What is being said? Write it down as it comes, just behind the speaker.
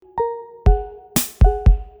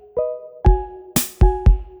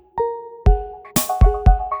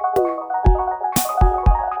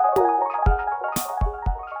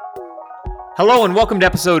Hello and welcome to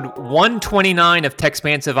episode 129 of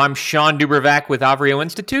Techspansive. I'm Sean Dubervac with Avrio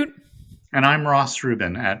Institute. And I'm Ross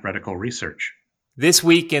Rubin at Reticle Research. This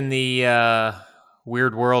week in the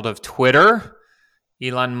weird world of Twitter,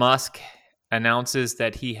 Elon Musk announces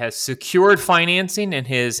that he has secured financing in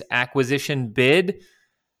his acquisition bid,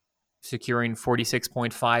 securing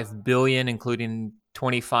 $46.5 billion, including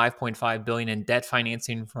 $25.5 billion in debt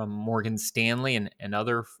financing from Morgan Stanley and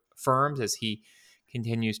other firms as he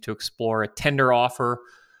continues to explore a tender offer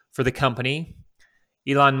for the company.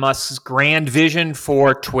 Elon Musk's grand vision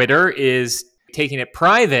for Twitter is taking it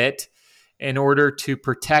private in order to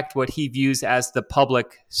protect what he views as the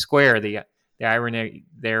public square. The irony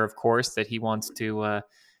there, of course, that he wants to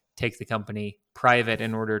take the company private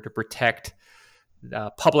in order to protect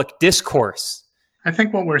public discourse. I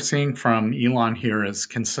think what we're seeing from Elon here is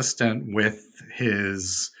consistent with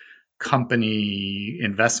his company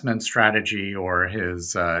investment strategy or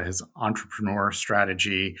his entrepreneur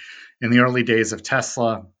strategy. In the early days of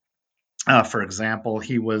Tesla, for example,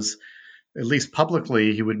 he was, at least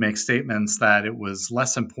publicly, he would make statements that it was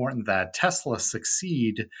less important that Tesla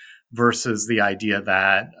succeed versus the idea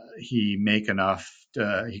that he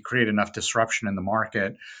create enough disruption in the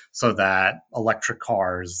market so that electric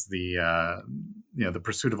cars, the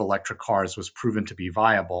pursuit of electric cars was proven to be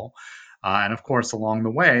viable. And of course, along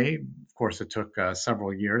the way, of course, it took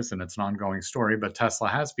several years and it's an ongoing story, but Tesla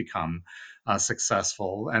has become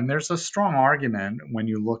successful. And there's a strong argument when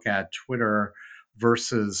you look at Twitter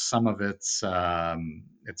versus some of its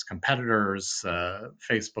competitors,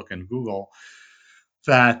 Facebook and Google,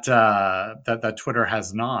 that Twitter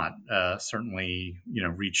has not certainly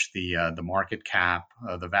reached the market cap,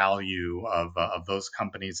 the value of those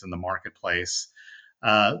companies in the marketplace.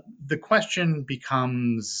 The question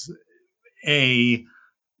becomes: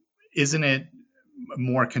 isn't it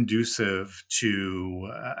more conducive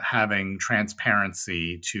to having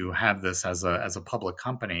transparency, to have this as a public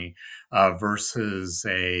company versus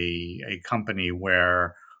a company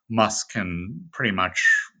where Musk can pretty much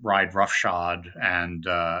ride roughshod and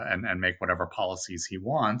make whatever policies he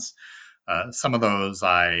wants? Some of those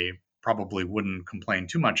I probably wouldn't complain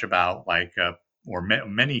too much about, like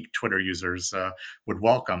many Twitter users would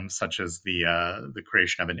welcome, such as the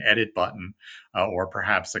creation of an edit button, or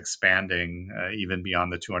perhaps expanding even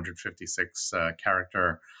beyond the 256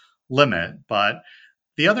 character limit. But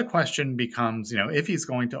the other question becomes, if he's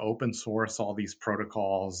going to open source all these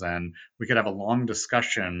protocols, and we could have a long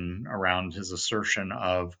discussion around his assertion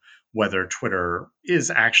of whether Twitter is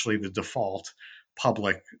actually the default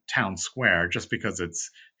public town square just because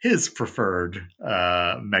it's his preferred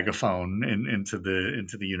megaphone into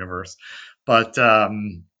the universe. But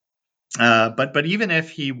even if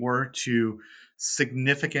he were to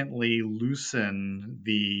significantly loosen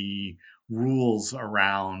the rules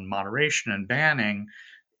around moderation and banning,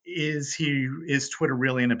 is Twitter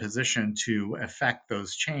really in a position to affect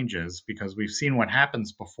those changes? Because we've seen what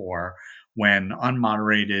happens before when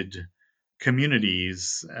unmoderated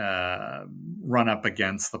communities run up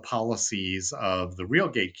against the policies of the real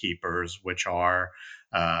gatekeepers, which are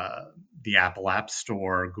the Apple App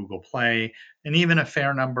Store, Google Play, and even a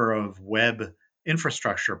fair number of web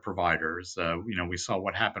infrastructure providers. We saw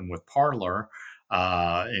what happened with Parler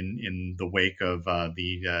in the wake of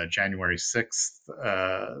the January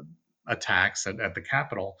 6th attacks at the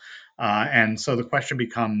Capitol. And so the question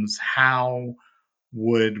becomes: how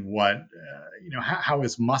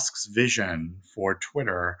is Musk's vision for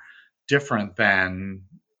Twitter different than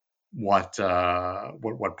what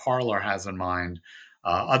Parler has in mind?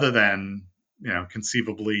 Other than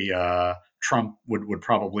conceivably Trump would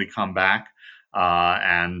probably come back,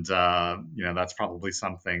 and that's probably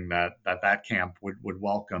something that camp would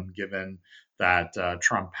welcome, given that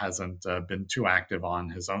Trump hasn't been too active on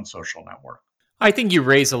his own social network. I think you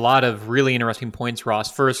raise a lot of really interesting points, Ross.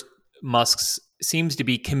 First, Musk seems to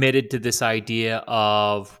be committed to this idea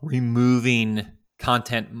of removing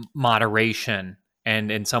content moderation,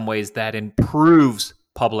 and in some ways that improves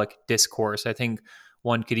public discourse. I think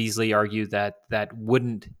one could easily argue that that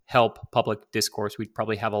wouldn't help public discourse. We'd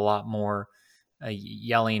probably have a lot more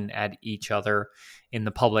yelling at each other in the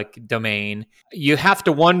public domain. You have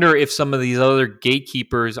to wonder if some of these other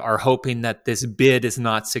gatekeepers are hoping that this bid is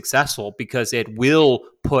not successful, because it will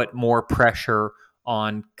put more pressure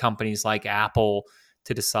on companies like Apple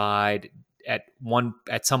to decide at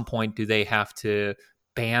some point, do they have to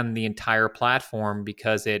ban the entire platform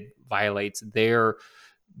because it violates their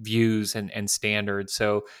views and standards.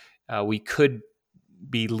 So we could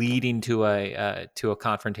be leading to a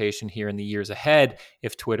confrontation here in the years ahead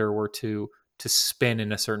if Twitter were to to spin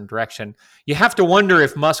in a certain direction. You have to wonder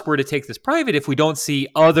if Musk were to take this private, if we don't see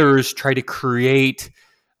others try to create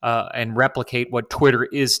and replicate what Twitter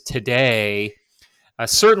is today.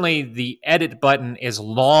 Certainly, the edit button is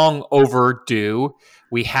long overdue.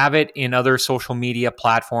 We have it in other social media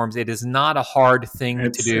platforms. It is not a hard thing to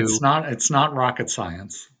do. It's not rocket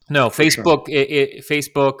science. No, For sure.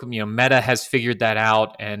 Facebook, Meta has figured that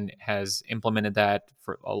out and has implemented that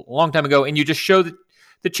for a long time ago. And you just show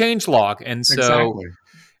the change log, and Exactly.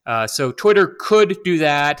 so Twitter could do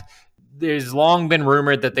that. There's long been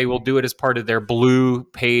rumored that they will do it as part of their blue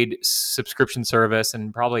paid subscription service,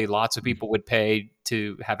 and probably lots of people would pay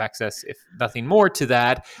to have access, if nothing more, to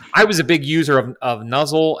that. I was a big user of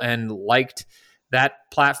Nuzzle and liked that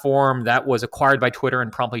platform. That was acquired by Twitter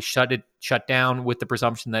and promptly shut down with the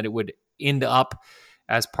presumption that it would end up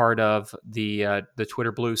as part of the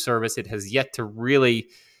Twitter Blue service. It has yet to really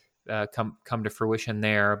come to fruition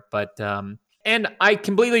there, but and I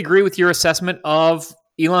completely agree with your assessment of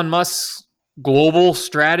Elon Musk's global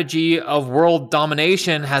strategy of world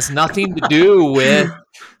domination has nothing to do with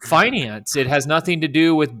finance. It has nothing to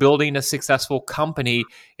do with building a successful company.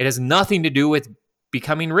 It has nothing to do with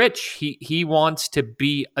becoming rich. He wants to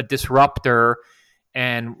be a disruptor,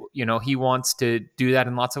 and he wants to do that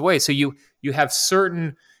in lots of ways. So you have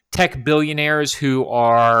certain tech billionaires who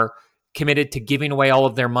are committed to giving away all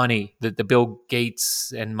of their money, the Bill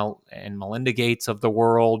Gates and Melinda Gates of the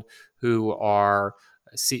world, who are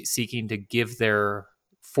seeking to give their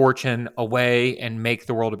fortune away and make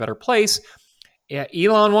the world a better place. Yeah,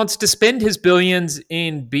 Elon wants to spend his billions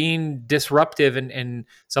in being disruptive, and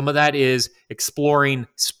some of that is exploring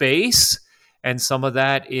space, and some of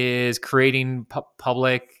that is creating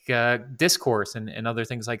public discourse and other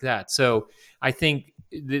things like that. So I think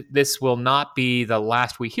this will not be the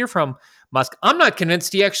last we hear from Musk. I'm not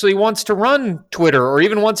convinced he actually wants to run Twitter or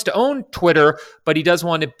even wants to own Twitter, but he does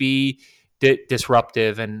want to be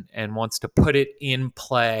disruptive and wants to put it in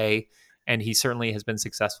play, and he certainly has been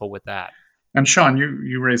successful with that. And Sean,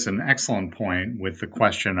 you raised an excellent point with the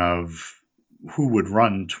question of who would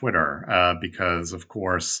run Twitter, because of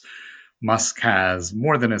course Musk has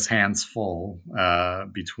more than his hands full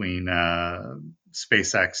between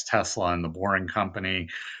SpaceX, Tesla, and the Boring Company.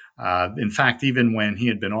 In fact, even when he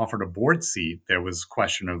had been offered a board seat, there was a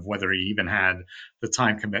question of whether he even had the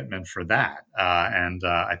time commitment for that. And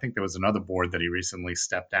I think there was another board that he recently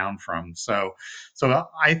stepped down from. So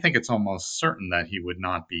I think it's almost certain that he would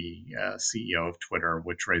not be CEO of Twitter,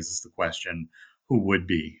 which raises the question, who would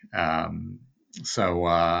be?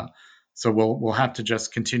 So we'll have to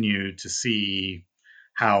just continue to see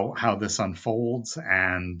how this unfolds,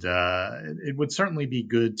 and it would certainly be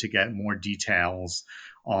good to get more details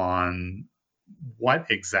on what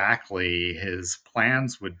exactly his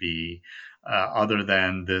plans would be, other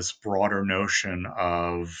than this broader notion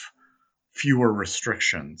of fewer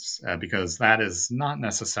restrictions, because that is not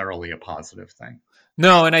necessarily a positive thing.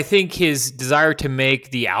 No, and I think his desire to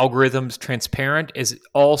make the algorithms transparent is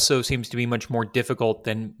also seems to be much more difficult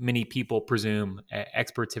than many people presume.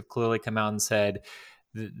 Experts have clearly come out and said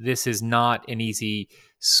this is not an easy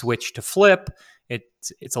switch to flip.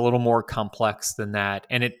 It's a little more complex than that,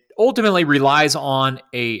 and it ultimately relies on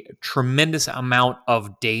a tremendous amount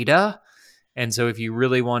of data. And so if you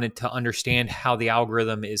really wanted to understand how the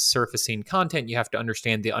algorithm is surfacing content, you have to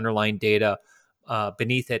understand the underlying data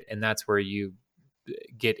beneath it, and that's where you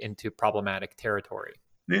get into problematic territory.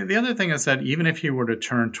 The other thing is that even if you were to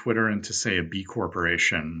turn Twitter into, say, a B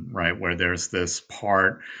corporation, right, where there's this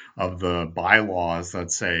part of the bylaws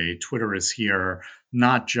that say Twitter is here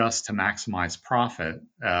not just to maximize profit,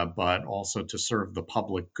 but also to serve the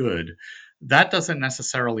public good, that doesn't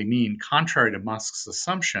necessarily mean, contrary to Musk's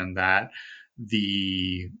assumption, that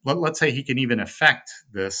let's say he can even affect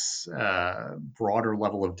this broader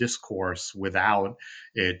level of discourse without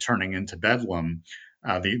it turning into bedlam,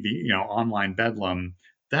 the online bedlam.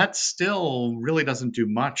 That still really doesn't do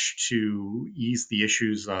much to ease the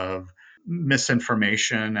issues of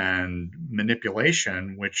misinformation and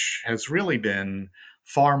manipulation, which has really been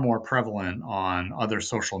far more prevalent on other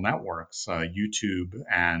social networks, YouTube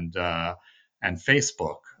and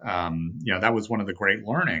Facebook. That was one of the great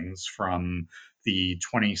learnings from the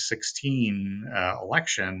 2016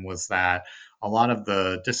 election, was that a lot of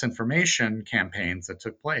the disinformation campaigns that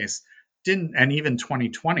took place didn't, and even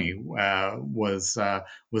 2020 was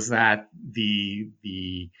that the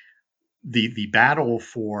battle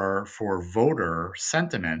for voter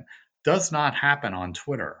sentiment does not happen on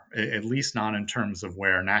Twitter, at least not in terms of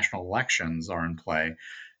where national elections are in play.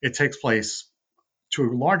 It takes place to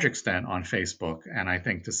a large extent on Facebook, and I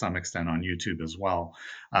think to some extent on YouTube as well.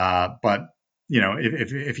 But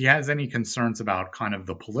if he has any concerns about kind of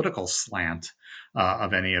the political slant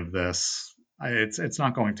of any of this, it's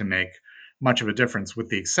not going to make much of a difference, with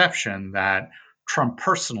the exception that Trump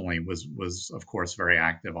personally was of course very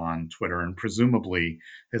active on Twitter, and presumably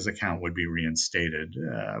his account would be reinstated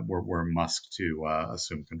were Musk to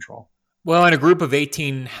assume control. Well, and a group of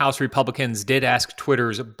 18 House Republicans did ask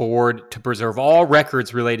Twitter's board to preserve all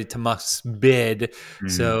records related to Musk's bid.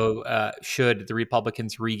 Mm. So, should the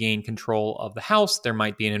Republicans regain control of the House, there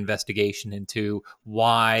might be an investigation into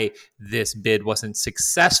why this bid wasn't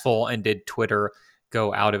successful, and did Twitter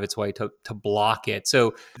go out of its way to block it.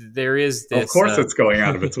 So there is Of this. course, it's going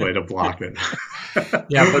out of its way to block it.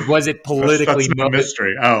 Yeah, but was it politically That's my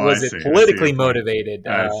mystery. Oh, I was it see. I see politically your point. motivated?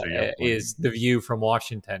 I see your point. Is the view from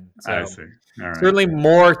Washington. I So see. All right. certainly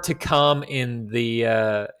more to come in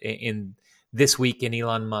in this week in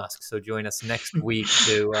Elon Musk. So join us next week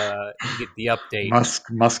to get the update.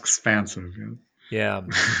 Musk's expansive. Yeah. Yeah.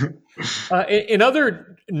 In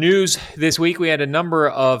other news this week, we had a number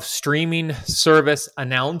of streaming service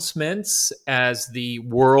announcements as the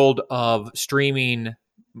world of streaming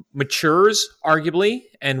matures, arguably.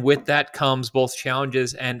 And with that comes both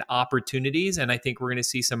challenges and opportunities. And I think we're going to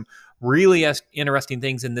see some really interesting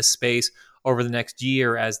things in this space over the next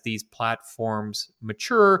year as these platforms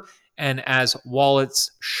mature and as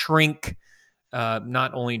wallets shrink,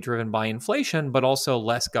 not only driven by inflation, but also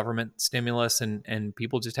less government stimulus and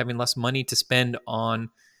people just having less money to spend on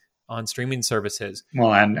streaming services.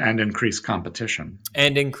 Well, and increased competition.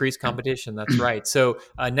 And increased competition. That's right. So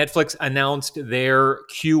Netflix announced their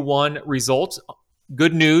Q1 results.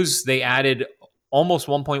 Good news. They added almost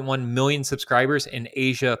 1.1 million subscribers in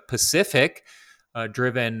Asia Pacific,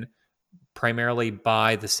 driven primarily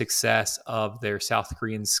by the success of their South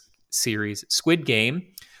Korean series Squid Game.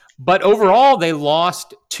 But overall, they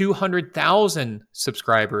lost 200,000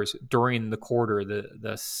 subscribers during the quarter.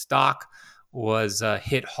 The stock was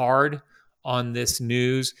hit hard on this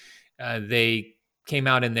news. They came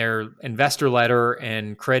out in their investor letter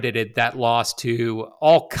and credited that loss to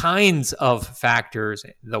all kinds of factors.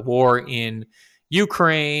 The war in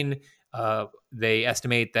Ukraine. They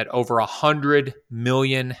estimate that over 100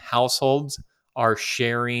 million households are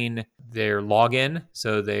sharing their login.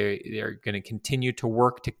 So they're going to continue to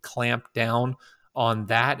work to clamp down on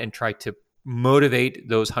that and try to motivate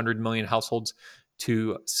those 100 million households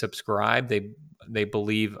to subscribe. They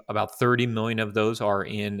believe about 30 million of those are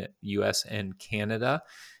in US and Canada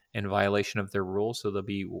in violation of their rules. So they'll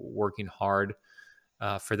be working hard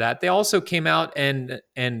for that. They also came out and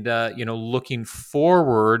looking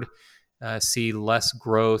forward, see less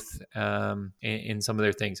growth in some of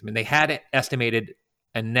their things. I mean, they had estimated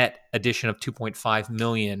a net addition of 2.5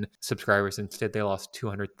 million subscribers. Instead, they lost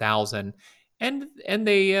 200,000. And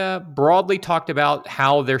they broadly talked about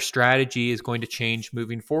how their strategy is going to change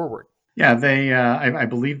moving forward. Yeah, I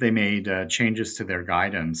believe they made changes to their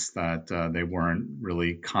guidance that they weren't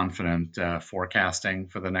really confident forecasting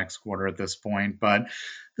for the next quarter at this point. But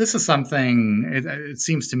this is something, it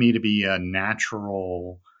seems to me to be a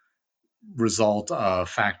natural result of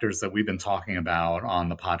factors that we've been talking about on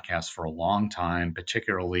the podcast for a long time,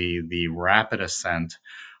 particularly the rapid ascent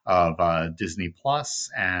of Disney Plus,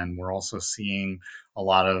 and we're also seeing a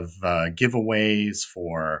lot of giveaways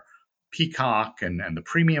for Peacock and the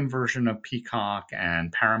premium version of Peacock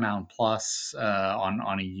and Paramount Plus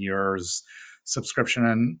on a year's subscription.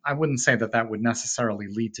 And I wouldn't say that would necessarily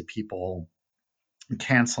lead to people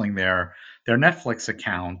canceling their Netflix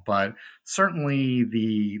account, but certainly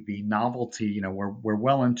the novelty. We're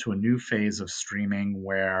well into a new phase of streaming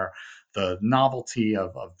where the novelty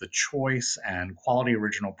of the choice and quality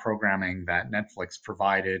original programming that Netflix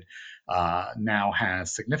provided now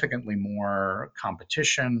has significantly more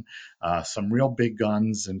competition, some real big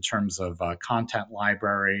guns in terms of content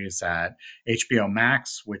libraries at HBO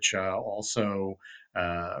Max, which also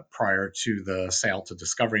prior to the sale to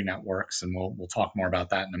Discovery Networks, and we'll talk more about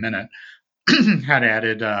that in a minute, had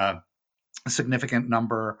added a significant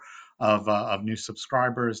number of new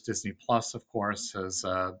subscribers. Disney Plus, of course, has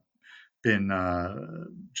been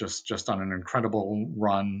just on an incredible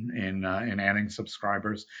run in adding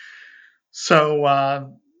subscribers.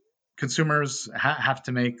 So consumers have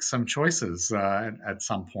to make some choices at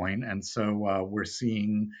some point, and so we're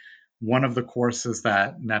seeing one of the courses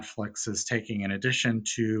that Netflix is taking, in addition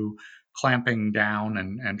to clamping down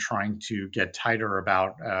and trying to get tighter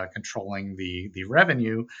about controlling the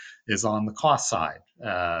revenue, is on the cost side,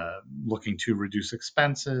 looking to reduce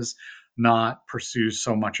expenses, not pursue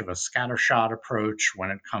so much of a scattershot approach when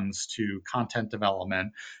it comes to content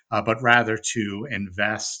development, but rather to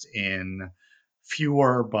invest in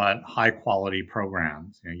fewer but high quality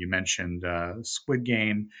programs. You mentioned Squid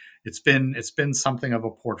Game. It's been something of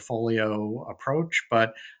a portfolio approach,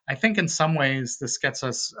 but I think in some ways this gets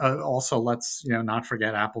us also let's not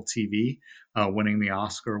forget Apple TV winning the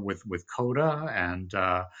Oscar with Coda and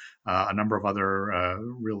a number of other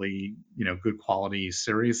really good quality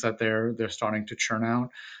series that they're starting to churn out,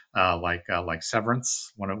 like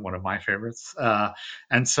Severance, one of my favorites.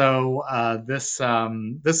 And so this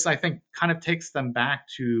I think kind of takes them back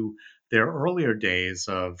to their earlier days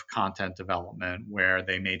of content development, where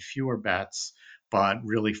they made fewer bets but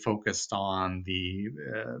really focused on the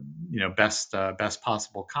best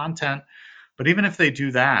possible content. But even if they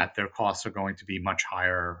do that, their costs are going to be much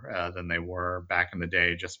higher than they were back in the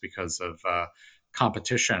day, just because of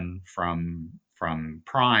competition from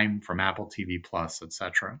Prime, from Apple TV Plus,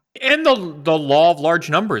 etc. And the law of large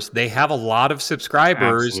numbers. They have a lot of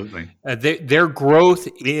subscribers. Absolutely. Their growth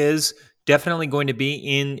is definitely going to be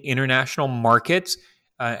in international markets.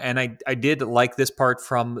 And I did like this part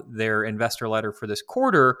from their investor letter for this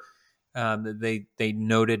quarter. They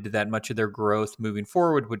noted that much of their growth moving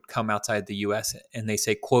forward would come outside the U.S. And they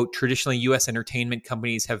say, quote, traditionally U.S. entertainment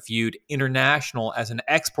companies have viewed international as an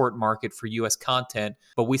export market for U.S. content,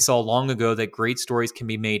 but we saw long ago that great stories can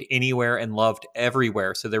be made anywhere and loved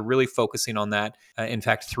everywhere. So they're really focusing on that. In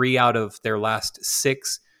fact, 3 out of their last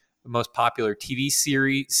 6 most popular TV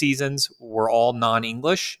series seasons were all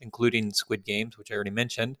non-English, including Squid Games, which I already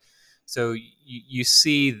mentioned. So you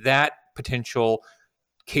see that potential,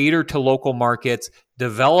 cater to local markets,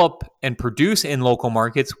 develop and produce in local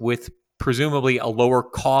markets with presumably a lower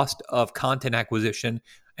cost of content acquisition,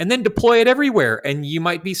 and then deploy it everywhere. And you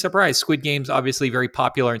might be surprised. Squid Games obviously very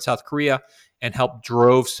popular in South Korea and helped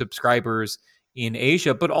drove subscribers in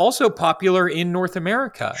Asia, but also popular in North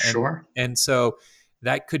America. Sure. And so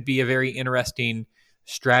that could be a very interesting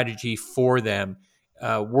strategy for them.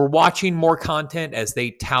 We're watching more content, as they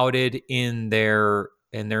touted in their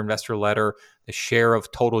investor letter. The share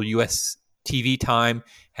of total U.S. TV time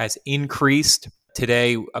has increased.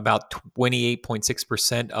 Today, about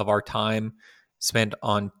 28.6% of our time spent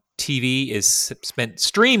on TV is spent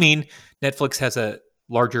streaming. Netflix has a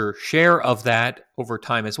larger share of that over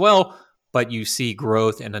time as well, but you see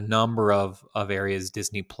growth in a number of areas.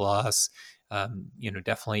 Disney Plus,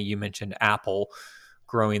 definitely you mentioned Apple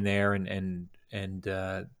growing there, and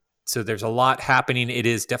so there's a lot happening. It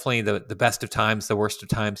is definitely the best of times, the worst of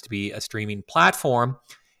times to be a streaming platform.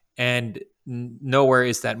 And nowhere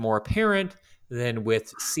is that more apparent than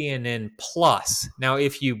with CNN Plus. Now,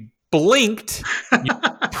 if you blinked, you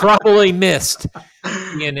probably missed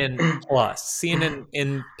CNN Plus.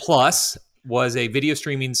 CNN Plus was a video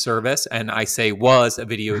streaming service, and I say was a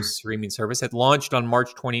video streaming service. It launched on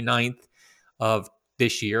March 29th of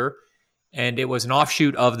this year, and it was an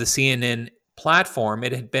offshoot of the CNN platform.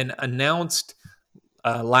 It had been announced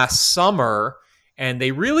last summer, and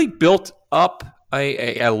they really built up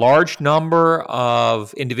a large number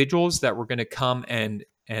of individuals that were going to come and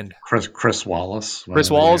Chris Wallace.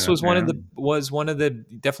 Chris Wallace was one of the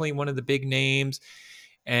definitely one of the big names,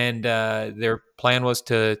 and their plan was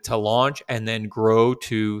to launch and then grow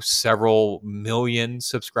to several million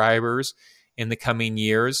subscribers in the coming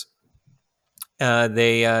years.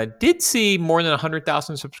 They did see more than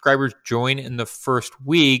 100,000 subscribers join in the first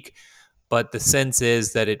week, but the sense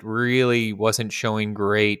is that it really wasn't showing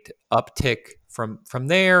great uptick from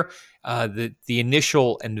there. The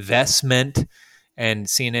initial investment, and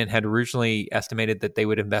CNN had originally estimated that they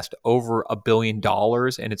would invest over $1 billion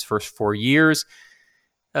in its first 4 years.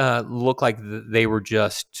 Looked like they were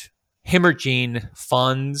just hemorrhaging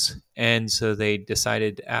funds, and so they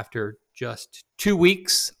decided after just 2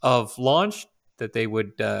 weeks of launch that they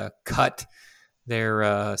would cut their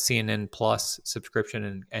CNN Plus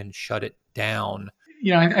subscription and shut it down.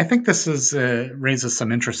 I think this raises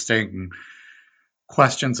some interesting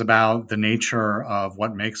questions about the nature of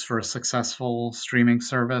what makes for a successful streaming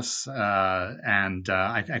service. And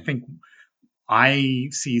I think I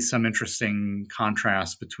see some interesting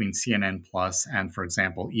contrast between CNN Plus and, for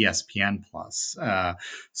example, ESPN Plus.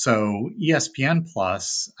 So ESPN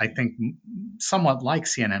Plus, I think, somewhat like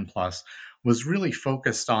CNN Plus, was really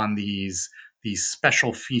focused on these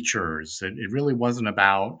special features. It really wasn't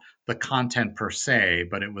about the content per se,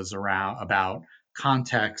 but it was about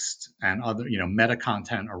context and other meta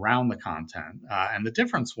content around the content. And the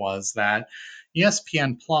difference was that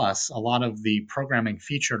ESPN Plus, a lot of the programming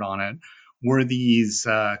featured on it were these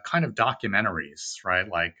kind of documentaries, right?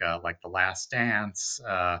 Like The Last Dance.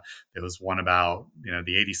 There was one about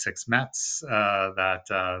the '86 Mets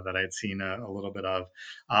that I'd seen a little bit of,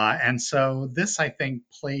 and so this I think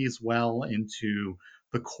plays well into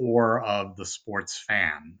the core of the sports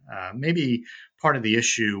fan. Maybe part of the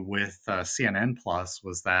issue with CNN Plus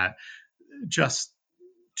was that just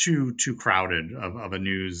too crowded of a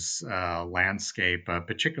news landscape,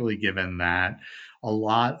 particularly given that a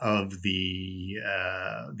lot of the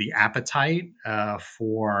appetite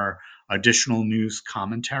for additional news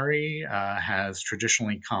commentary has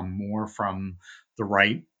traditionally come more from the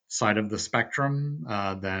right side of the spectrum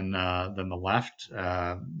than the left.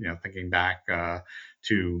 Thinking back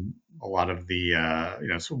to a lot of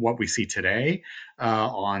the so what we see today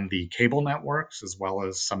on the cable networks, as well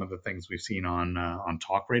as some of the things we've seen on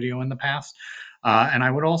talk radio in the past. And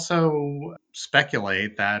I would also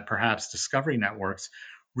speculate that perhaps Discovery Networks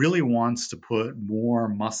really wants to put more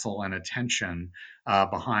muscle and attention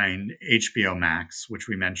behind HBO Max, which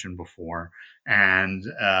we mentioned before, and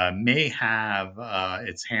may have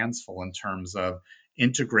its hands full in terms of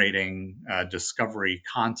integrating Discovery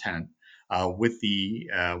content with the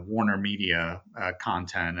Warner Media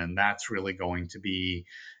content, and that's really going to be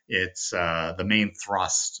its the main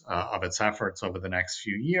thrust of its efforts over the next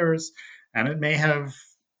few years. And it may have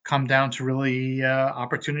come down to really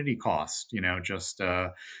opportunity cost, just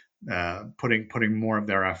putting more of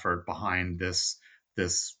their effort behind this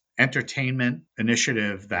entertainment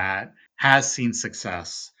initiative that has seen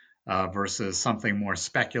success. Versus something more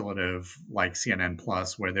speculative like CNN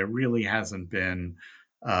Plus, where there really hasn't been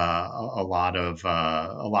a lot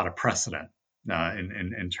of precedent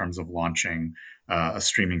in terms of launching a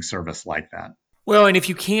streaming service like that. Well, and if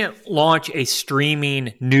you can't launch a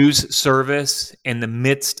streaming news service in the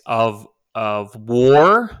midst of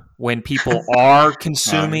war, when people are That's a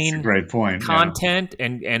consuming great point. Yeah, content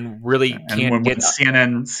and really and can't when get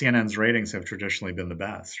CNN's ratings have traditionally been the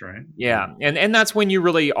best, right? yeah, and that's when you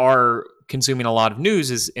really are consuming a lot of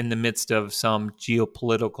news is in the midst of some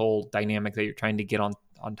geopolitical dynamic that you're trying to get on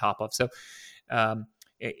top of. So,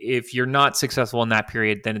 if you're not successful in that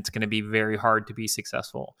period, then it's going to be very hard to be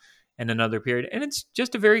successful in another period, and it's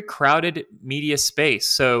just a very crowded media space.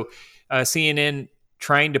 So, CNN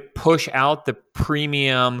trying to push out the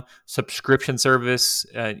premium subscription service,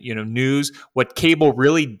 news. What cable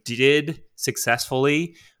really did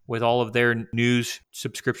successfully with all of their news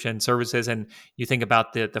subscription services. And you think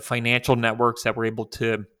about the financial networks that were able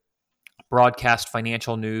to broadcast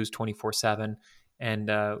financial news 24/7. And,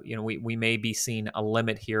 we may be seeing a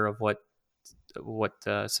limit here of what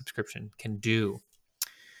subscription can do.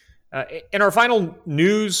 In our final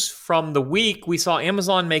news from the week, we saw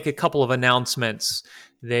Amazon make a couple of announcements.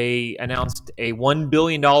 They announced a $1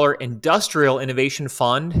 billion industrial innovation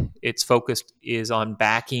fund. Its focus is on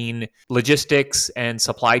backing logistics and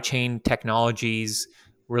supply chain technologies,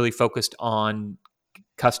 really focused on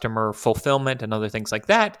customer fulfillment and other things like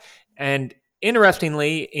that. And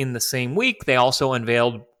interestingly, in the same week, they also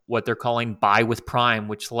unveiled what they're calling Buy with Prime,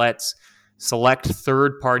 which lets select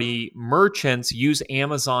third-party merchants use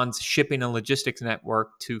Amazon's shipping and logistics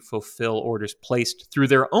network to fulfill orders placed through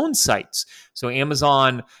their own sites. So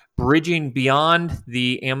Amazon bridging beyond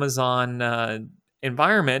the Amazon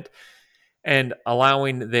environment and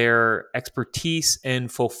allowing their expertise in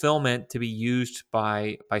fulfillment to be used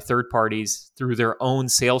by third parties through their own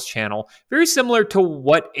sales channel. Very similar to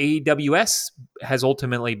what AWS has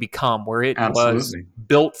ultimately become, where it was Absolutely.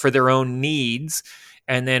 built for their own needs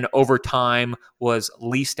and then over time was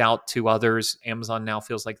leased out to others. Amazon now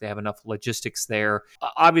feels like they have enough logistics there.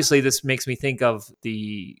 Obviously, this makes me think of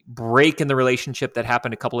the break in the relationship that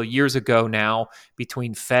happened a couple of years ago now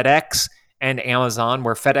between FedEx and Amazon,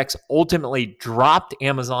 where FedEx ultimately dropped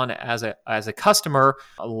Amazon as a customer,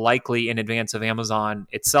 likely in advance of Amazon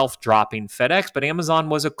itself dropping FedEx. But Amazon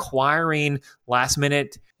was acquiring last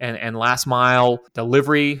minute and last mile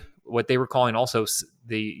delivery, what they were calling also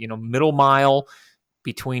the middle mile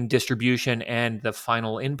between distribution and the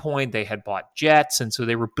final endpoint. They had bought jets, and so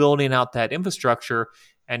they were building out that infrastructure,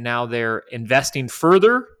 and now they're investing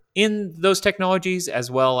further in those technologies as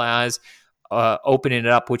well as opening it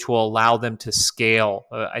up, which will allow them to scale.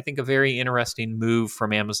 I think a very interesting move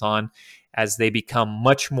from Amazon as they become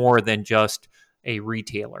much more than just a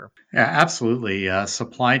retailer. Yeah, absolutely.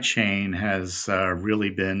 Supply chain has really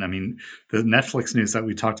been. I mean, the Netflix news that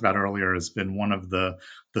we talked about earlier has been one of the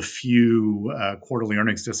few quarterly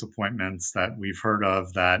earnings disappointments that we've heard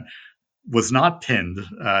of that was not pinned,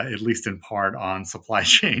 at least in part, on supply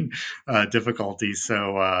chain difficulties.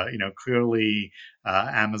 So, clearly,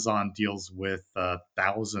 Amazon deals with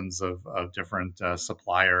thousands of different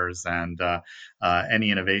suppliers, and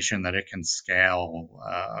any innovation that it can scale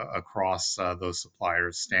across those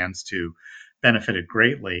suppliers stands to benefited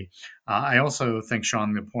greatly. I also think,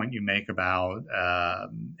 Sean, the point you make about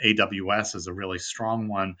AWS is a really strong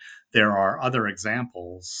one. There are other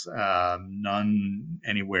examples, none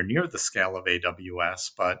anywhere near the scale of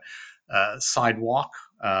AWS, but Sidewalk,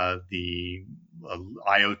 the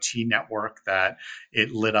IoT network that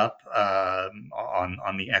it lit up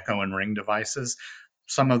on the Echo and Ring devices.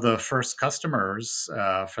 Some of the first customers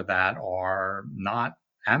for that are not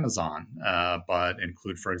Amazon, but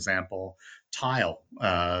include, for example, Tile,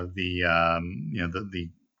 the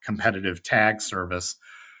competitive tag service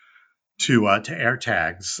to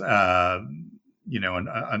AirTags.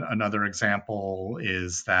 Another example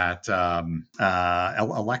is that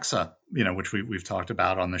Alexa, which we've talked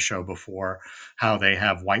about on the show before, how they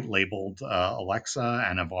have white labeled Alexa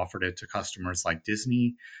and have offered it to customers like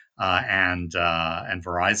Disney and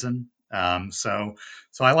Verizon. So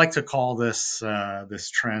I like to call this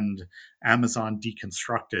trend Amazon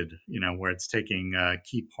deconstructed, where it's taking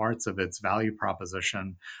key parts of its value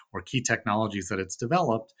proposition or key technologies that it's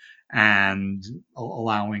developed and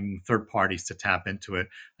allowing third parties to tap into it.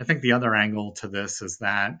 I think the other angle to this is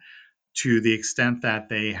that to the extent that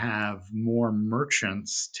they have more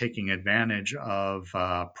merchants taking advantage of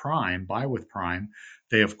Prime, Buy with Prime,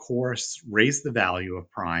 they of course raise the value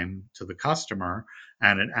of Prime to the customer,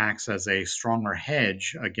 and it acts as a stronger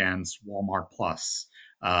hedge against Walmart Plus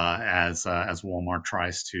as Walmart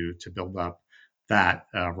tries to build up that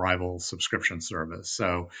rival subscription service.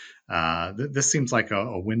 So this seems like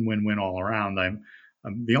a win-win-win all around.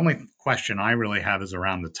 The only question I really have is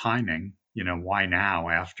around the timing. Why now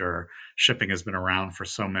after shipping has been around for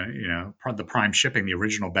so many, the Prime shipping, the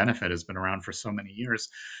original benefit has been around for so many years.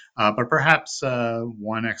 But perhaps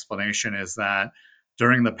one explanation is that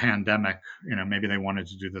during the pandemic, maybe they wanted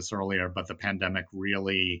to do this earlier, but the pandemic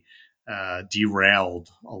really derailed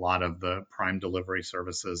a lot of the Prime delivery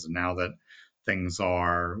services. And now that things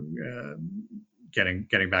are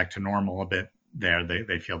getting back to normal a bit there,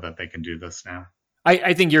 they feel that they can do this now.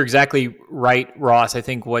 I think you're exactly right, Ross. I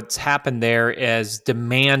think what's happened there is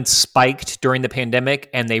demand spiked during the pandemic,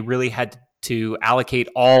 and they really had to allocate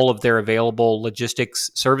all of their available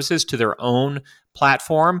logistics services to their own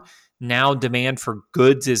platform. Now demand for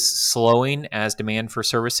goods is slowing as demand for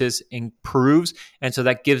services improves. And so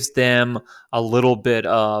that gives them a little bit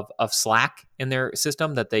of slack in their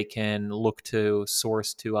system that they can look to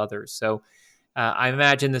source to others. So I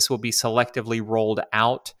imagine this will be selectively rolled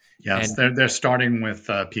out. Yes, they're starting with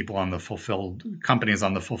people on the companies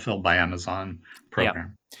on the Fulfilled by Amazon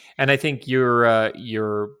program. Yeah. And I think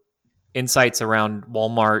your insights around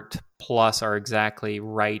Walmart Plus are exactly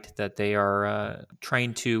right, that they are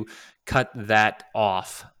trying to cut that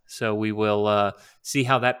off. So we will see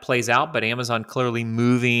how that plays out. But Amazon clearly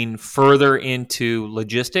moving further into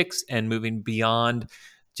logistics and moving beyond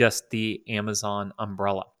just the Amazon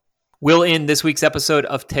umbrella. We'll end this week's episode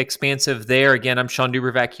of Techspansive there. Again, I'm Sean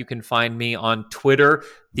Dubervac. You can find me on Twitter,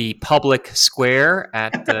 the public square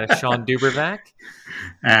at Sean Dubervac.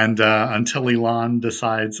 And until Elon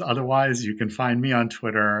decides otherwise, you can find me on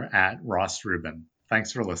Twitter at Ross Rubin.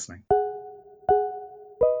 Thanks for listening.